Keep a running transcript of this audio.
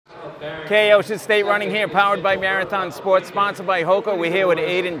Okay, Ocean State Running here, powered by Marathon Sports, sponsored by Hoka. We're here with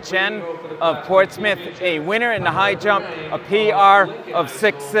Aidan Chen of Portsmouth, a winner in the high jump, a PR of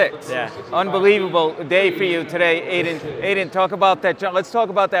 6.6. Yeah. Unbelievable day for you today, Aidan. Aidan, talk about that jump. Let's talk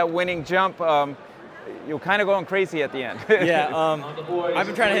about that winning jump. You're kind of going crazy at the end. Yeah, I've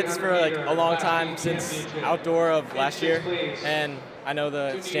been trying to hit this for like a long time, since outdoor of last year, and I know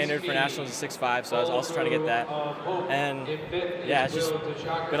the standard for nationals is 6.5, so I was also trying to get that. And yeah, it's just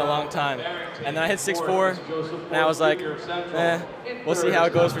been a long time. And then I hit 6.4, and I was like, we'll see how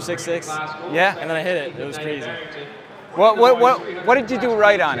it goes for 6.6. Yeah. And then I hit it. It was crazy. What did you do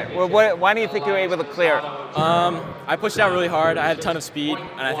right on it? Why do you think you were able to clear it? I pushed out really hard. I had a ton of speed,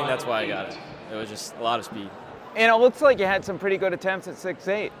 and I think that's why I got it. It was just a lot of speed. And it looks like you had some pretty good attempts at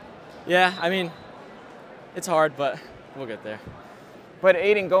 6.8. Yeah, I mean, it's hard, but we'll get there. But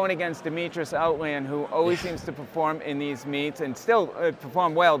Aidan, going against Demetrius Outland, who always seems to perform in these meets and still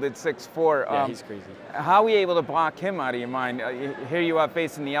perform well, did 6.4. Yeah, he's crazy. How were you able to block him out of your mind? Here you are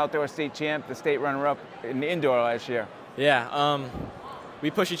facing the outdoor state champ, the state runner-up in the indoor last year. Yeah,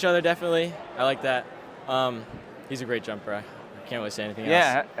 we push each other definitely. I like that. He's a great jumper. I can't really say anything else.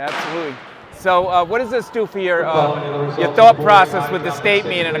 Yeah, absolutely. So what does this do for your thought process with the state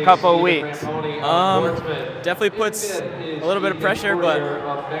meet in a couple of weeks? Definitely puts a little bit of pressure, but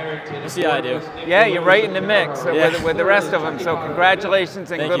we'll see how I do. Yeah, you're right in the mix Yeah. with the rest of them. So congratulations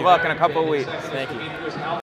and Thank good you. luck in a couple of weeks. Thank you.